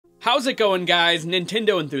How's it going, guys?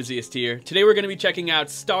 Nintendo enthusiast here. Today we're going to be checking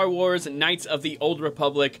out Star Wars Knights of the Old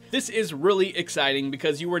Republic. This is really exciting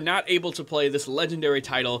because you were not able to play this legendary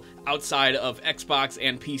title outside of Xbox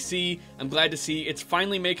and PC. I'm glad to see it's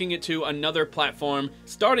finally making it to another platform,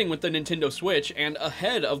 starting with the Nintendo Switch and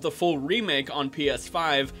ahead of the full remake on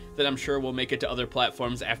PS5 that I'm sure will make it to other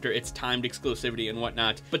platforms after its timed exclusivity and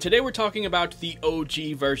whatnot. But today we're talking about the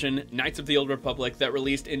OG version, Knights of the Old Republic, that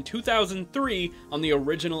released in 2003 on the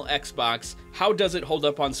original Xbox. How does it hold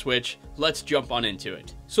up on Switch? Let's jump on into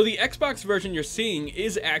it. So the Xbox version you're seeing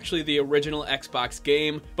is actually the original Xbox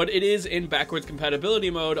game, but it is in backwards compatibility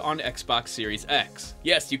mode on Xbox Series X.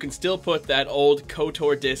 Yes, you can still put that old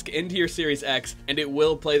KOTOR disc into your Series X and it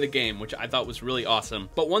will play the game, which I thought was really awesome.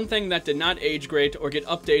 But one thing that did not age great or get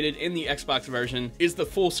updated in the Xbox version is the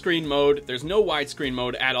full screen mode. There's no widescreen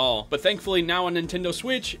mode at all, but thankfully now on Nintendo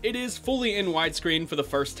Switch, it is fully in widescreen for the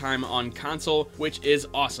first time on console, which is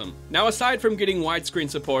awesome. Now, aside from getting widescreen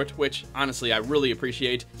support, which honestly I really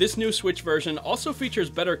appreciate, this new Switch version also features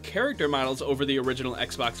better character models over the original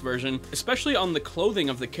Xbox version, especially on the clothing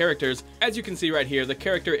of the characters. As you can see right here, the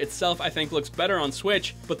character itself I think looks better on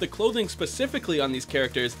Switch, but the clothing specifically on these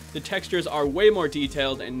characters, the textures are way more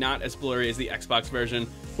detailed and not as blurry as the Xbox version,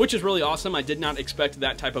 which is really awesome. I did not expect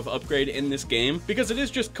that type of upgrade in this game because it is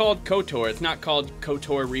just called KOTOR. It's not called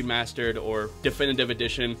KOTOR Remastered or Definitive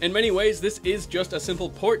Edition. In many ways, this is just a simple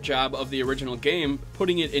port job of the original game,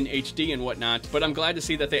 putting it in HD and whatnot, but I'm glad to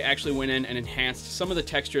see that they actually went in and enhanced some of the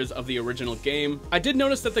textures of the original game. I did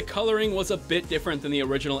notice that the coloring was a bit different than the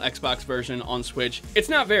original Xbox version on Switch. It's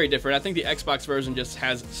not very different. I think the Xbox version just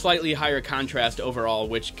has slightly higher contrast overall,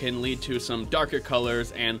 which can lead to some darker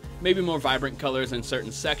colors and maybe more vibrant colors in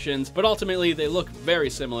certain sections, but ultimately they look very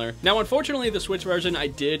similar. Now, unfortunately, the Switch version, I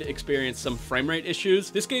did experience some frame rate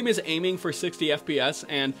issues. This game is aiming for 60 FPS,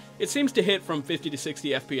 and it seems to hit from 50 to 60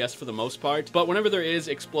 FPS for the most part, but whenever there is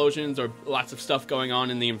explosions or lots of stuff going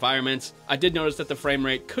on in the environments, I did notice that the frame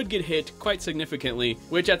rate could get hit quite significantly,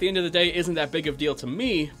 which at the end of the day isn't that big of a deal to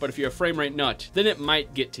me, but if you're a frame rate nut, then it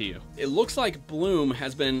might get to you. It looks like Bloom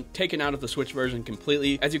has been taken out of the Switch version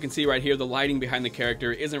completely. As you can see right here, the lighting behind the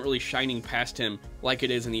character isn't really shining past him like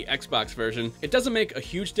it is in the Xbox version. It doesn't make a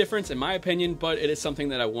huge difference in my opinion, but it is something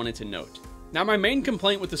that I wanted to note. Now, my main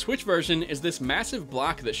complaint with the Switch version is this massive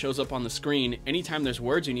block that shows up on the screen anytime there's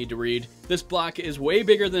words you need to read. This block is way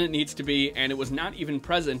bigger than it needs to be, and it was not even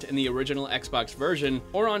present in the original Xbox version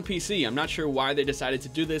or on PC. I'm not sure why they decided to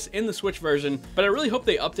do this in the Switch version, but I really hope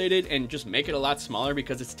they update it and just make it a lot smaller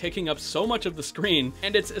because it's taking up so much of the screen,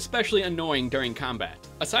 and it's especially annoying during combat.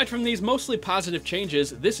 Aside from these mostly positive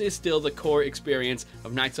changes, this is still the core experience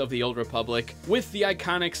of Knights of the Old Republic with the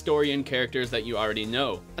iconic story and characters that you already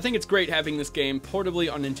know. I think it's great having this game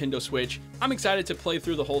portably on Nintendo Switch. I'm excited to play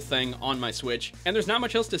through the whole thing on my Switch, and there's not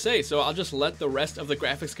much else to say, so I'll just let the rest of the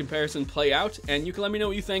graphics comparison play out, and you can let me know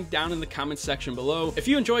what you think down in the comments section below. If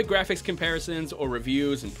you enjoy graphics comparisons or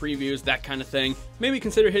reviews and previews, that kind of thing, maybe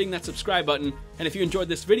consider hitting that subscribe button, and if you enjoyed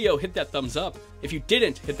this video, hit that thumbs up. If you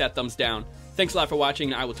didn't, hit that thumbs down. Thanks a lot for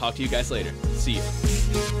watching, and I will talk to you guys later. See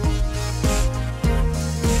you.